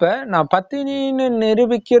 அப்ப நான் பத்தினின்னு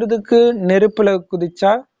நிரூபிக்கிறதுக்கு நெருப்புல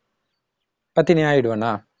குதிச்சா பத்தினி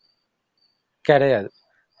ஆயிடுவேனா? கிடையாது.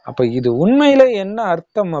 அப்ப இது உண்மையில என்ன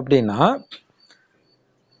அர்த்தம் அப்படின்னா,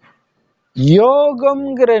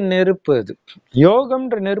 யோகம்ங்கிற நெருப்பு. அது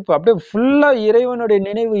யோகம்ன்ற நெருப்பு அப்படியே ஃபுல்லா இறைவனுடைய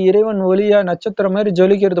நினைவு, இறைவன் ஒளியா நட்சத்திரம் மாதிரி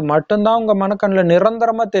ஜொலிக்கிறது மட்டும்தான் உங்க மனக்கண்ணுல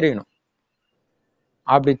நிரந்தரமா தெரியணும்.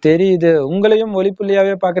 அப்படி தெரியுது, உங்களையும்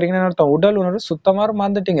ஒளிப்புள்ளியாவே பாக்குறீங்கன்னு அர்த்தம். உடல் உணர்வு சுத்தமா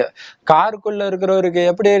மறந்துட்டீங்க. காருக்குள்ள இருக்கிறவருக்கு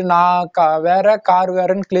எப்படி நான் வேற கார்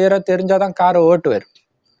வேறன்னு கிளியரா தெரிஞ்சாதான் காரை ஓட்டுவார்.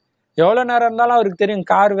 எவ்வளவு நேரம் இருந்தாலும் அவருக்கு தெரியும்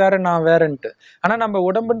கார் வேற நான் வேறன்ட்டு. ஆனா நம்ம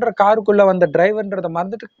உடம்புன்ற காருக்குள்ள வந்த டிரைவர்ன்றதை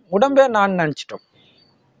மறந்துட்டு உடம்பே நான் நினைச்சிட்டோம்.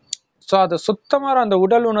 சோ அதை சுத்தமா அந்த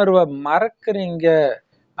உடல் உணர்வை மறக்கிறீங்க.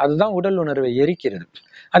 அதுதான் உடல் உணர்வை எரிக்கிறது.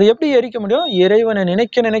 அது எப்படி எரிக்க முடியும்? இறைவனை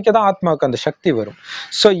நினைக்க நினைக்கதான் ஆத்மாவுக்கு அந்த சக்தி வரும்.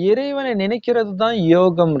 சோ இறைவனை நினைக்கிறது தான்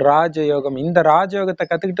யோகம், ராஜயோகம். இந்த ராஜயோகத்தை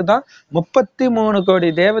கத்துக்கிட்டு தான் 33 கோடி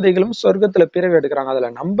தேவதைகளும் சொர்க்கத்துல பிறவி எடுக்கிறாங்க.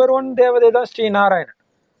 அதுல நம்பர் 1 தேவதை தான் ஸ்ரீ நாராயணன்.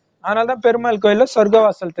 அதனாலதான் பெருமாள் கோயில்ல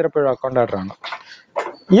சொர்க்கவாசல் திறப்பு கொண்டாடுறாங்க.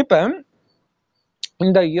 இப்ப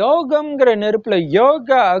இந்த யோகம்ங்கிற நெருப்புல, யோக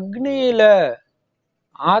அக்னியில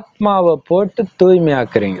ஆத்மாவை போட்டு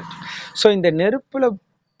தூய்மையாக்குறீங்க. சோ இந்த நெருப்புல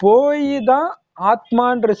போய் தான்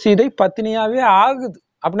ஆத்மான்ற சீதை பத்தினியாவே ஆகுது.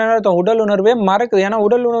 அப்படின்னா உடல் உணர்வே மறக்குது. ஏன்னா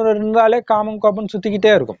உடல் உணர்வு இருந்தாலே காமம் கோபம்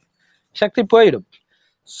சுத்திக்கிட்டே இருக்கும், சக்தி போயிடும்.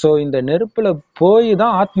 சோ இந்த நெருப்புல போய்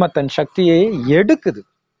தான் ஆத்மா தன் சக்தியை எடுக்குது,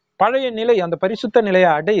 பழைய நிலை அந்த பரிசுத்த நிலையை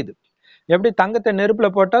அடையுது. எப்படி தங்கத்தை நெருப்புல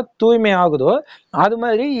போட்டா தூய்மை ஆகுதோ அது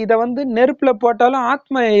மாதிரி இதை நெருப்புல போட்டாலும்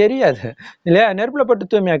ஆத்மா எரியாது இல்லையா? நெருப்புல போட்டு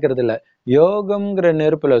தூய்மையாக்குறது இல்ல, யோகம்ங்கிற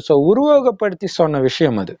நெருப்புல. சோ உருவகப்படுத்தி சொன்ன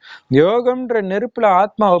விஷயம் அது. யோகம்ன்ற நெருப்புல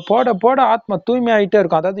ஆத்மாவை போட போட ஆத்மா தூய்மை ஆயிட்டே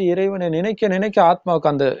இருக்கும். அதாவது இறைவனை நினைக்க நினைக்க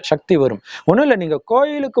ஆத்மாவுக்கு அந்த சக்தி வரும். ஒண்ணும் இல்லை, நீங்க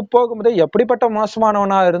கோயிலுக்கு போகும்போது எப்படிப்பட்ட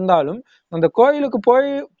மோசமானவனா இருந்தாலும் அந்த கோயிலுக்கு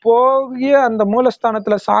போய் அந்த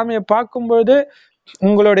மூலஸ்தானத்துல சாமியை பார்க்கும்போது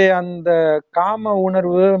உங்களுடைய அந்த காம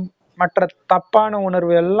உணர்வு மற்ற தப்பான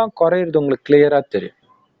உணர்வு எல்லாம் குறையிறது உங்களுக்கு கிளியரா தெரியும்.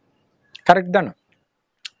 கரெக்ட் தானே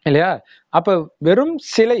இல்லையா? அப்ப வெறும்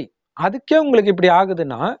சிலை அதுக்கே உங்களுக்கு இப்படி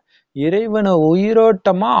ஆகுதுன்னா, இறைவனை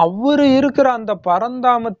உயிரோட்டமா அவரு இருக்கிற அந்த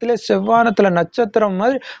பரந்தாமத்திலே செவ்வானத்துல நட்சத்திரம்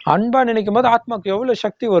மாதிரி அன்பா நினைக்கும் போது ஆத்மாக்கு எவ்வளவு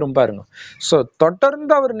சக்தி வரும் பாருங்க. சோ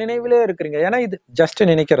தொடர்ந்து அவர் நினைவிலே இருக்கிறீங்க. ஏன்னா இது ஜஸ்ட்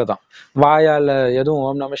நினைக்கிறதாம். வாயால எதுவும்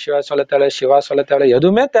ஓம் நம சிவா சொல்ல தேவையில்ல, சிவா சொல்ல தேவையில்ல,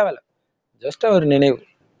 எதுவுமே தேவையில்ல. ஜஸ்ட் அவர் நினைவு.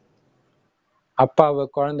 அப்பாவை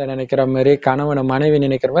குழந்தை நினைக்கிற மாதிரி, கணவனை மனைவி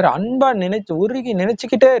நினைக்கிற மாதிரி அன்பா நினைச்சு உருகி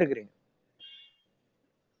நினைச்சுக்கிட்டே இருக்கிறீங்க.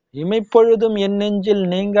 இமைப்பொழுதும் என் நெஞ்சில்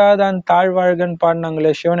நீங்காதான் தாழ்வாழ்கன்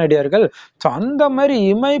பாடினாங்களே சிவனடியார்கள். அந்த மாதிரி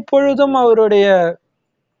இமைப்பொழுதும் அவருடைய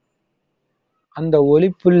அந்த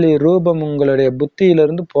ஒளிப்புள்ளி ரூபம் உங்களுடைய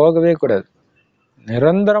புத்தியிலிருந்து போகவே கூடாது.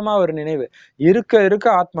 நிரந்தரமா ஒரு நினைவு இருக்க இருக்க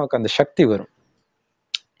ஆத்மாவுக்கு அந்த சக்தி வரும்.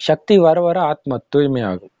 சக்தி வர வர ஆத்மா தூய்மை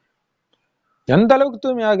ஆகும். எந்த அளவுக்கு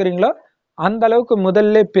தூய்மை ஆகுறீங்களோ அந்த அளவுக்கு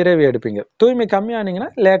முதல்ல பிறவி எடுப்பீங்க. தூய்மை கம்மியானீங்கன்னா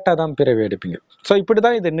லேட்டா தான் பிறவி எடுப்பீங்க. சோ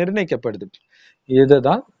இப்படிதான் இது நிர்ணயிக்கப்படுது.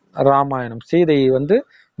 இதுதான் ராமாயணம். சீதை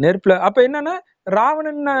நெருப்புல அப்ப என்னன்னா,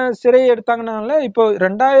 ராவணன் சிறை எடுத்தாங்கனால இப்போ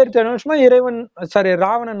 2500 வருஷமா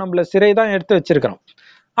ராவணன் நம்மள சிறை தான் எடுத்து வச்சிருக்கான்.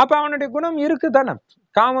 அப்ப அவனுடைய குணம் இருக்கு தானே.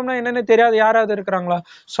 காமம்னா என்னன்னே தெரியாது யாராவது இருக்கிறாங்களா?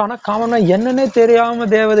 சோ ஆனா காமம்னா என்னன்னே தெரியாம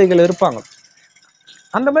தேவதைகள் இருப்பாங்க.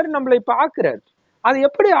 அந்த மாதிரி நம்மளை இப்ப ஆக்குறாரு. அது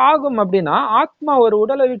எப்படி ஆகும் அப்படின்னா, ஆத்மா ஒரு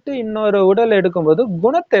உடலை விட்டு இன்னொரு உடலை எடுக்கும்போது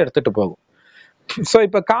குணத்தை எடுத்துட்டு போகும். சோ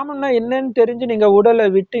இப்ப காமம்னா என்னன்னு தெரிஞ்சு நீங்க உடலை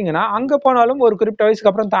விட்டீங்கன்னா அங்க போனாலும் ஒரு குறிப்பிட்ட வயசுக்கு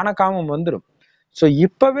அப்புறம் தானா காமம் வந்துடும். சோ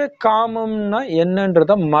இப்பவே காமம்னா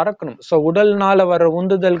என்னன்றத மறக்கணும். சோ உடல்னால வர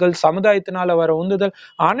உந்துதல்கள், சமுதாயத்தினால வர உந்துதல்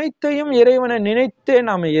அனைத்தையும் இறைவனை நினைத்தே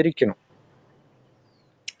நாம எரிக்கணும்.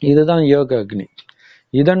 இதுதான் யோக அக்னி.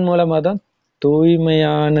 இதன் மூலமா தான்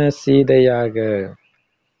தூய்மையான சீதையாக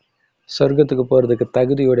சொர்க்கத்துக்கு போறதுக்கு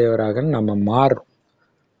தகுதியுடையவராக நம்ம மாறுறோம்.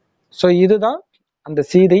 சோ இதுதான் அந்த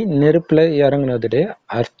சீதை நெருப்புல இறங்குனதுடைய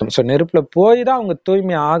அர்த்தம். சோ நெருப்புல போய் தான் அவங்க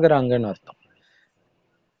தூய்மை ஆகுறாங்கன்னு அர்த்தம்.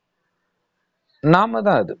 நாம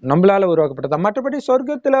தான் அது நம்மளால உருவாக்கப்பட்டதா. மற்றபடி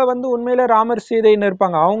சொர்க்கத்துல உண்மையில ராமர் சீதைன்னு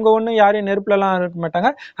இருப்பாங்க. அவங்க ஒண்ணும் யாரையும் நெருப்புல எல்லாம் இருக்க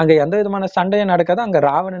மாட்டாங்க. அங்க எந்த விதமான சண்டையும் நடக்காது. அங்க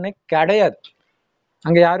ராவணனே கிடையாது.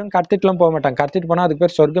 அங்க யாரும் கடத்திட்டுலாம் போக மாட்டாங்க. கடத்திட்டு போனா அதுக்கு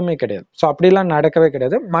பேர் சொர்க்கமே கிடையாது. சோ அப்படிலாம் நடக்கவே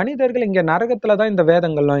கிடையாது. மனிதர்கள் இங்க நரகத்துலதான் இந்த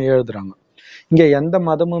வேதங்கள்லாம் எழுதுறாங்க. இங்க எந்த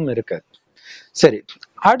மதமும் இருக்காது. சரி,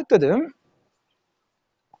 அடுத்தது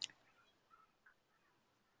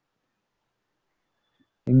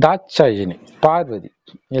தாட்சாயினி, பார்வதி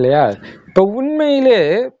இல்லையா? இப்ப உண்மையிலே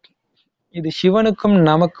இது சிவனுக்கும்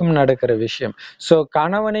நமக்கும் நடக்கிற விஷயம். சோ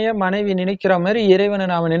கணவனையே மனைவி நினைக்கிற மாதிரி இறைவனை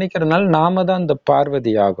நாம நினைக்கிறதுனால நாம தான் இந்த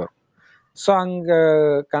பார்வதி ஆகிறோம். சோ அங்க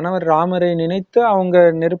கணவர் ராமரை நினைத்து அவங்க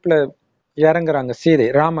நெருப்புல இறங்குறாங்க சீதை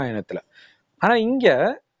ராமாயணத்துல. ஆனா இங்க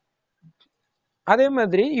அதே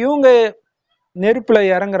மாதிரி இவங்க நெருப்புல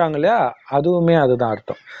இறங்குறாங்க இல்லையா, அதுவுமே அதுதான்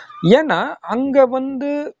அர்த்தம். ஏன்னா அங்க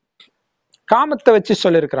காமத்தை வச்சு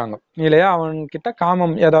சொல்லியிருக்கிறாங்க இல்லையா, அவன் கிட்ட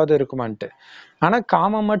காமம் ஏதாவது இருக்குமான்ட்டு. ஆனா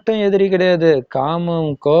காமம் மட்டும் எதிரி கிடையாது. காமம்,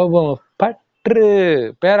 கோபம், பற்று,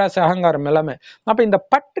 பேராசை, அகங்காரம் எல்லாமே. அப்ப இந்த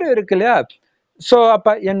பற்று இருக்கு இல்லையா, சோ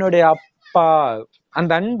அப்ப என்னுடைய அப்பா,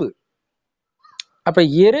 அந்த அன்பு. அப்ப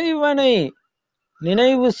இறைவனை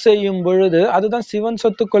நினைவு செய்யும் பொழுது அதுதான் சிவன்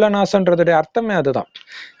சொத்து குலநாசன்றதுடைய அர்த்தமே அதுதான்.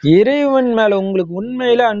 இறைவன் மேல உங்களுக்கு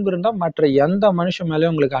உண்மையில அன்பு இருந்தா மற்ற எந்த மனுஷன்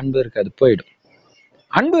மேலயும் உங்களுக்கு அன்பு இருக்காது, போயிடும்.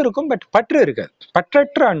 அன்பு இருக்கும், பட் பற்று இருக்காது.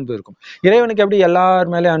 பற்றற்ற அன்பு இருக்கும். இறைவனுக்கு எப்படி எல்லார்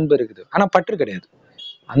மேலயும் அன்பு இருக்குது, ஆனா பற்று கிடையாது,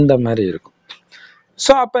 அந்த மாதிரி இருக்கும்.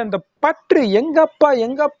 சோ அப்ப இந்த பற்று எங்கப்பா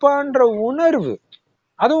எங்கப்பான்ற உணர்வு,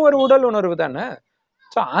 அதுவும் ஒரு உடல் உணர்வு தானே.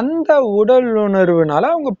 சோ அந்த உடல் உணர்வுனால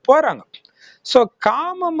அவங்க போறாங்க. சோ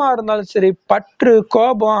காமமா இருந்தாலும் சரி, பற்று,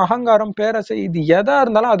 கோபம், அகங்காரம், பேராசை, இது எதா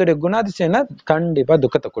இருந்தாலும் அதோடைய குணாதிசயம்னா கண்டிப்பா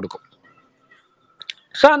துக்கத்தை கொடுக்கும்.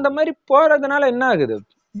 சோ அந்த மாதிரி போறதுனால என்ன ஆகுது,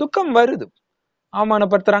 துக்கம் வருது,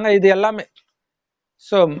 அவமானப்படுத்துறாங்க, இது எல்லாமே.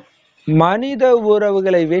 சோ மனித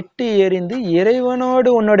உறவுகளை வெட்டி எறிந்து இறைவனோடு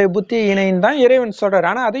உன்னுடைய புத்தி இணைந்தான் இறைவன் சொல்றாரு.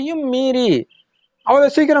 ஆனா அதையும் மீறி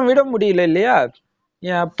அவ்வளவு சீக்கிரம் விட முடியல இல்லையா.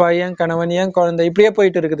 என் அப்பா, என் கணவன், என் குழந்தை, இப்படியே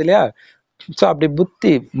போயிட்டு இருக்குது இல்லையா. சோ அப்படி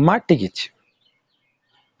புத்தி மாட்டிக்கிச்சு.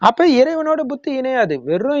 அப்ப இறைவனோட புத்தி இணையாது.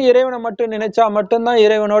 வெறும் இறைவனை மட்டும் நினைச்சா மட்டும்தான்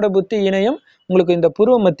இறைவனோட புத்தி இணையும். உங்களுக்கு இந்த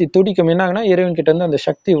புருவ மத்தி துடிக்கும். என்ன ஆகுனா இறைவன் கிட்ட இருந்து அந்த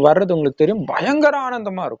சக்தி வர்றது உங்களுக்கு தெரியும், பயங்கர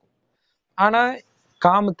ஆனந்தமா இருக்கும். ஆனா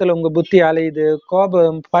காமத்துல உங்க புத்தி அலையுது,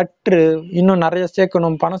 கோபம், பற்று, இன்னும் நிறைய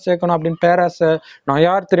சேர்க்கணும், பணம் சேர்க்கணும் அப்படின்னு பேராசை, நான்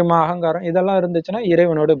யார் தெரியுமா, அகங்காரம், இதெல்லாம் இருந்துச்சுன்னா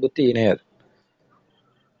இறைவனோட புத்தி இணையாது.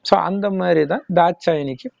 சோ அந்த மாதிரிதான்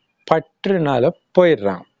தாட்சாயினிக்கு பற்றுனால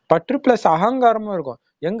போயிடுறாங்க. பற்று பிளஸ் அகங்காரமும் இருக்கும்.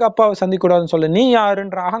 எங்க அப்பாவை சந்திக்க கூடாதுன்னு சொல்ல, நீ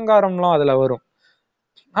யாருன்ற அகங்காரம்லாம் அதுல வரும்.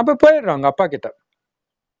 அப்ப போயிடுறாங்க அப்பா கிட்ட.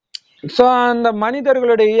 சோ அந்த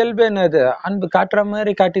மனிதர்களுடைய இயல்பு என்னது, அன்பு காட்டுற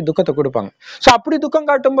மாதிரி காட்டி துக்கத்தை கொடுப்பாங்க. சோ அப்படி துக்கம்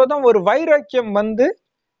காட்டும் போதுதான் ஒரு வைராக்கியம்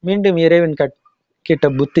மீண்டும் இறைவன் கிட்ட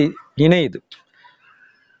புத்தி இணையுது.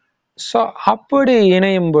 சோ அப்படி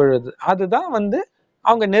இணையும் பொழுது அதுதான்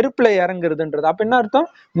அவங்க நெருப்புல இறங்குறதுன்றது. அப்ப என்ன அர்த்தம்,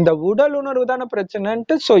 இந்த உடல் உணர்வு தானே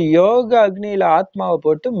பிரச்சனைன்ட்டு சோ யோக அக்னியில ஆத்மாவை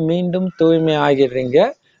போட்டு மீண்டும் தூய்மை ஆகிடுறீங்க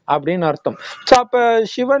அப்படின்னு அர்த்தம். சோ அப்ப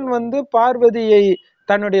சிவன் பார்வதியை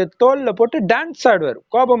தன்னுடைய தோல்ல போட்டு டான்ஸ் ஆடுவார்.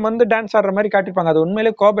 கோபம் டான்ஸ் ஆடுற மாதிரி காட்டிருப்பாங்க. அது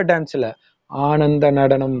உண்மையிலே கோப டான்ஸ் இல்ல, ஆனந்த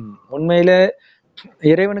நடனம். உண்மையிலே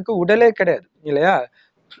இறைவனுக்கு உடலே கிடையாது இல்லையா.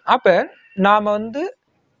 அப்ப நாம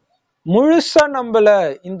முழுசா நம்மள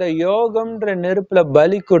இந்த யோகம்ன்ற நெருப்புல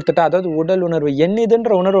பலி கொடுத்துட்டா, அதாவது உடல் உணர்வு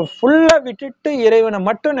எண்ணிதுன்ற உணர்வு ஃபுல்லா விட்டுட்டு இறைவனை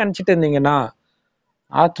மட்டும் நினைச்சிட்டு இருந்தீங்கன்னா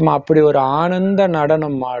ஆத்மா அப்படி ஒரு ஆனந்த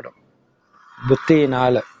நடனம் ஆடும்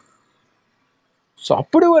புத்தியினால. சோ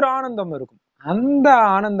அப்படி ஒரு ஆனந்தம் இருக்கும். அந்த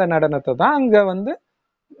ஆனந்த நடனத்தை தான் அங்க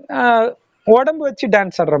ஆஹ் உடம்பு வச்சு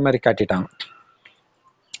டான்ஸ் ஆடுற மாதிரி காட்டிட்டாங்க.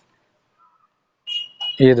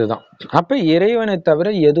 இதுதான். அப்ப இறைவனை தவிர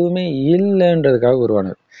எதுவுமே இல்லைன்றதுக்காக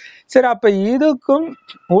உருவானது. சரி, அப்ப இதுக்கும்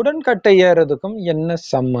உடன்கட்டை ஏறதுக்கும் என்ன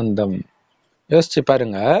சம்பந்தம் யோசிச்சு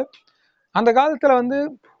பாருங்க. அந்த காலத்துல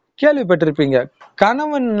கேள்விப்பட்டிருப்பீங்க,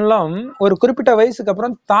 கணவன் எல்லாம் ஒரு குறிப்பிட்ட வயசுக்கு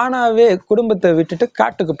அப்புறம் தானாவே குடும்பத்தை விட்டுட்டு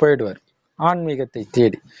காட்டுக்கு போயிடுவார், ஆன்மீகத்தை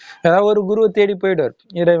தேடி. ஏதாவது ஒரு குருவை தேடி போயிடுவார்,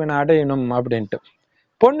 இறைவனை அடையணும் அப்படின்ட்டு.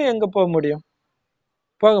 பொண்ணு எங்க போக முடியும்,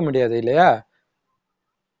 போக முடியாது இல்லையா.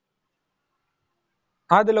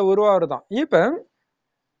 அதுல உருவாவதுதான். இப்ப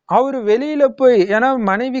அவரு வெளியில போய், ஏன்னா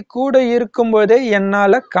மனைவி கூட இருக்கும் போதே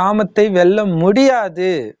என்னால காமத்தை வெல்ல முடியாது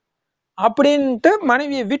அப்படின்ட்டு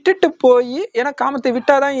மனைவியை விட்டுட்டு போய், ஏன்னா காமத்தை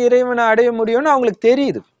விட்டாதான் இறைவனை அடைய முடியும்னு அவங்களுக்கு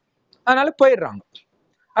தெரியுது, அதனால போயிடுறாங்க.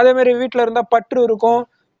 அதே மாதிரி வீட்டுல இருந்தா பற்று இருக்கும்,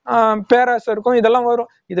 பேராசை இருக்கும், இதெல்லாம்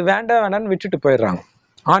வரும். இது வேண்டாம் வேண்டாம்னு விட்டுட்டு போயிடுறாங்க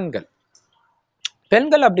ஆண்கள்.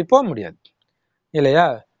 பெண்கள் அப்படி போக முடியாது இல்லையா.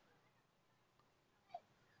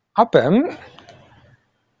 அப்ப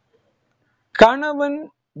கணவன்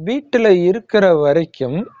வீட்டுல இருக்கிற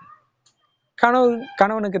வரைக்கும்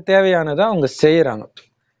கணவனுக்கு தேவையானதை அவங்க செய்யறாங்க.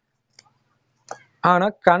 ஆனா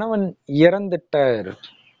கணவன் இறந்துட்டாரு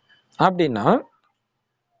அப்படின்னா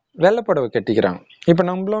வெள்ளைப்புடவை கட்டிக்கிறாங்க. இப்ப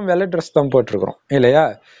நம்மளும் வெள்ளை ட்ரெஸ் தான் போட்டிருக்கிறோம் இல்லையா?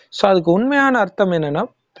 சோ அதுக்கு உண்மையான அர்த்தம் என்னன்னா,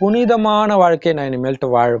 புனிதமான வாழ்க்கையை நான் இனிமேல்ட்டு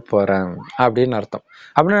வாழ போறேன் அப்படின்னு அர்த்தம்.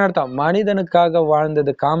 அப்படின்னு அர்த்தம் மனிதனுக்காக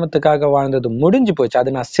வாழ்ந்தது, காமத்துக்காக வாழ்ந்தது முடிஞ்சு போச்சு.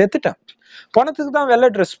 அது நான் செத்துட்டேன். பணத்துக்கு தான் வெள்ளை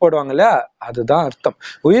ட்ரெஸ் போடுவாங்க இல்லையா? அதுதான் அர்த்தம்.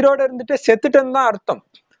 உயிரோட இருந்துட்டு செத்துட்டேன்னு தான் அர்த்தம்.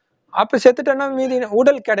 அப்ப செத்துட்டேன்னா மீதி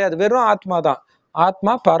உடல் கிடையாது, வெறும் ஆத்மா தான்.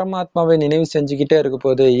 ஆத்மா பரமாத்மாவை நினைவு செஞ்சுக்கிட்டே இருக்க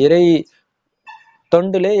போகுது. இறை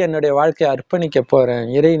தொண்டிலே என்னுடைய வாழ்க்கையை அர்ப்பணிக்க போறேன்,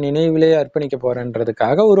 இறை நினைவிலே அர்ப்பணிக்க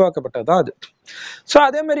போறேன்றதுக்காக உருவாக்கப்பட்டதுதான் அது. சோ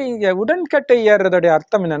அதே மாதிரி இங்க உடன்கட்டை ஏறுறதுடைய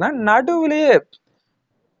அர்த்தம் என்னன்னா, நடுவுலயே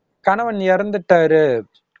கணவன் இறந்துட்டாரு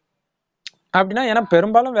அப்படின்னா, ஏன்னா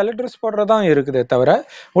பெரும்பாலும் வெள்ளை ட்ரெஸ் போடுறதுதான் இருக்குதே தவிர,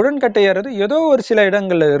 உடன்கட்டை ஏறுறது ஏதோ ஒரு சில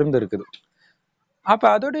இடங்கள்ல இருந்து இருக்குது. அப்ப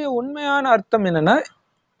அதோடைய உண்மையான அர்த்தம் என்னன்னா,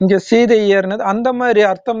 இங்க சீதை ஏறினது அந்த மாதிரி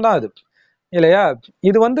அர்த்தம் தான் அது இல்லையா?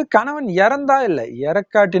 இது வந்து கணவன் இறந்தா இல்ல,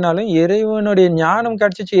 இறக்காட்டினாலும் இறைவனுடைய ஞானம்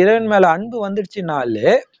கிடைச்சிச்சு, இறைவன் மேல அன்பு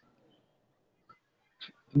வந்துடுச்சுனாலே,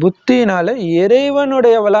 புத்தினால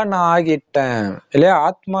இறைவனுடையவளா நான் ஆகிட்டேன் இல்லையா?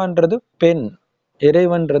 ஆத்மான்றது பெண்,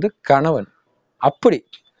 இறைவன்றது கணவன். அப்படி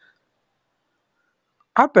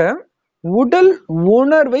அப்ப உடல்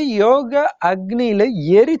உணர்வை யோக அக்னியில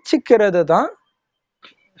எரிச்சுக்கிறது தான்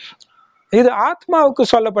இது. ஆத்மாவுக்கு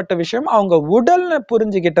சொல்லப்பட்ட விஷயம் அவங்க உடல்ல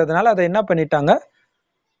புரிஞ்சுக்கிட்டதுனால அதை என்ன பண்ணிட்டாங்க,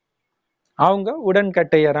 அவங்க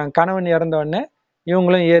உடன்கட்டை ஏறாங்க. கணவன் இறந்த உடனே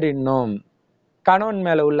இவங்களும் ஏறிடணும், கணவன்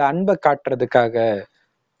மேல உள்ள அன்பை காட்டுறதுக்காக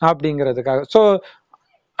அப்படிங்கிறதுக்காக. சோ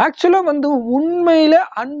ஆக்சுவலா வந்து உண்மையில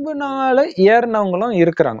அன்புனால ஏறினவங்களும்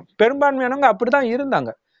இருக்கிறாங்க, பெரும்பான்மையானவங்க அப்படிதான்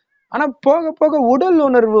இருந்தாங்க. ஆனா போக போக உடல்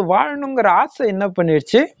உணர்வு வாழணுங்கிற ஆசை என்ன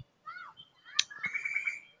பண்ணிடுச்சு,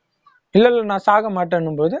 இல்ல இல்ல நான் சாக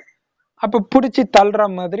மாட்டேன்னும் போது அப்ப புடிச்சு தள்ளுற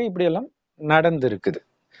மாதிரி இப்படி எல்லாம் நடந்து இருக்குது.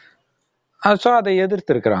 சோ அதை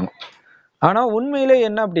எதிர்த்து இருக்கிறாங்க. ஆனா உண்மையிலே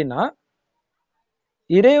என்ன அப்படின்னா,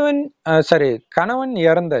 இறைவன் சரி கணவன்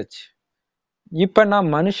இறந்தாச்சு, இப்ப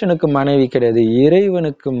நான் மனுஷனுக்கு மனைவி கிடையாது,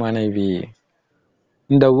 இறைவனுக்கு மனைவி.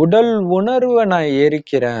 இந்த உடல் உணர்வை நான்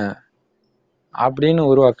எரிக்கிறேன் அப்படின்னு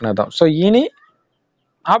உருவாக்குனதான். சோ இனி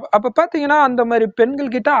அப்ப பாத்தீங்கன்னா அந்த மாதிரி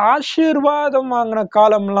பெண்கள் கிட்ட ஆசீர்வாதம் வாங்கின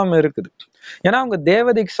காலம் எல்லாம் இருக்குது. ஏன்னா அவங்க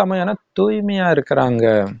தேவதைக்கு சமயான தூய்மையா இருக்கிறாங்க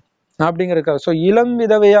அப்படிங்கறதுக்காக. சோ இளம்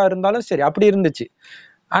விதவையா இருந்தாலும் சரி அப்படி இருந்துச்சு.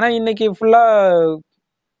 ஆனா இன்னைக்கு ஃபுல்லா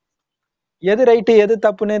எது ரைட்டு எது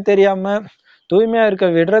தப்புன்னே தெரியாம தூய்மையா இருக்க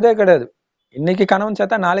விடுறதே கிடையாது. இன்னைக்கு கணவன்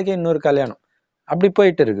சேர்த்தா நாளைக்கே இன்னொரு கல்யாணம், அப்படி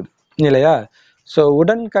போயிட்டு இருக்குது இல்லையா? சோ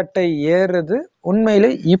உடன்கட்டை ஏறுறது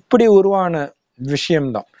உண்மையிலே இப்படி உருவான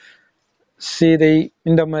விஷயம்தான். சீதை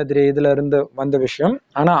இந்த மாதிரி இதுல இருந்து வந்த விஷயம்.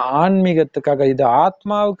 ஆனா ஆன்மீகத்துக்காக, இது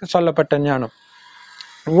ஆத்மாவுக்கு சொல்லப்பட்ட ஞானம்,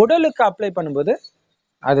 உடலுக்கு அப்ளை பண்ணும்போது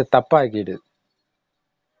அது தப்பாகிடுது.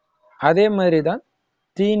 அதே மாதிரிதான்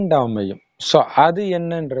தீண்டாமையும். சோ அது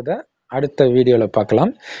என்னன்றத அடுத்த வீடியோல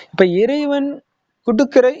பார்க்கலாம். இப்ப இறைவன்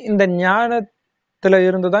கொடுக்கிற இந்த ஞானத்துல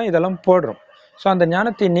இருந்துதான் இதெல்லாம் போடுறோம். சோ அந்த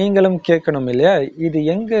ஞானத்தை நீங்களும் கேட்கணும் இல்லையா? இது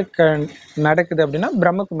எங்க நடக்குது அப்படின்னா,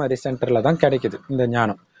 பிரம்மகுமாரி சென்டர்ல தான் கிடைக்குது இந்த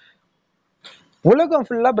ஞானம். உலகம்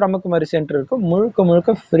ஃபுல்லா பிரம்மகுமாரி சென்டர் இருக்கு, முழுக்க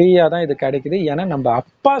முழுக்க ஃப்ரீயா தான் இது கிடைக்குது. ஏன்னா நம்ம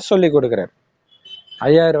அப்பா சொல்லி கொடுக்குறாரு.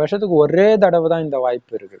 5000 வருஷத்துக்கு ஒரே தடவை தான் இந்த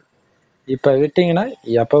வாய்ப்பு இருக்கு. இப்ப விட்டீங்கன்னா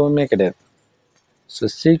எப்பவுமே கிடையாது. ஸோ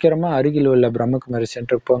சீக்கிரமா அருகில் உள்ள பிரம்மகுமாரி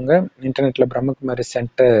சென்டருக்கு போங்க. இன்டர்நெட்ல பிரம்மகுமாரி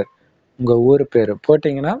சென்டர் உங்க ஊர் பேரு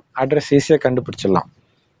போட்டீங்கன்னா அட்ரஸ் ஈஸியா கண்டுபிடிச்சிடலாம்.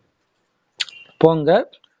 போங்க,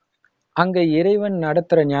 அங்க இறைவன்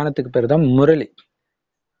நடத்துற ஞானத்துக்கு பேர் தான் முரளி.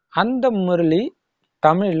 அந்த முரளி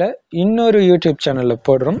தமிழ்ல இன்னொரு யூடியூப் சேனல்ல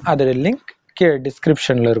போடுறோம், அதோட லிங்க் கீழே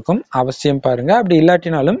டிஸ்கிரிப்ஷன்ல இருக்கும், அவசியம் பாருங்க. அப்படி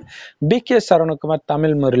இல்லாட்டினாலும் B.K. சரவணகுமார்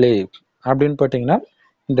தமிழ் முரளி அப்படின்னு போட்டீங்கன்னா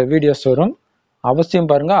இந்த வீடியோஸ் வரும், அவசியம்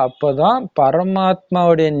பாருங்க. அப்பதான்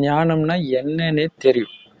பரமாத்மாவுடைய ஞானம்னா என்னன்னே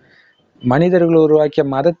தெரியும். மனிதர்கள் உருவாக்கிய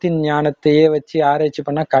மதத்தின் ஞானத்தையே வச்சு ஆராய்ச்சி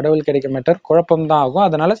பண்ணா கடவுள் கிடைக்க மாட்டார், குழப்பம்தான் ஆகும்.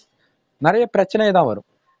 அதனால நிறைய பிரச்சனை தான் வரும்.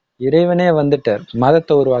 இறைவனே வந்துட்டார்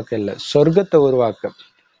மதத்தை உருவாக்க இல்ல, சொர்க்கத்தை உருவாக்க.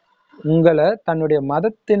 உங்களை தன்னுடைய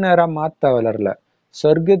மதத்தினரா மாத்த வளரல,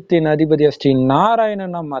 சொர்க்கத்தின் அதிபதியா ஸ்ரீ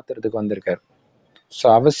நாராயணனா மாத்துறதுக்கு வந்திருக்காரு. ஸோ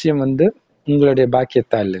அவசியம் வந்து உங்களுடைய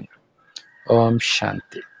பாக்கியத்தா இல்லைங்க. ஓம்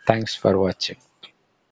சாந்தி. தேங்க்ஸ் ஃபார் வாட்சிங்.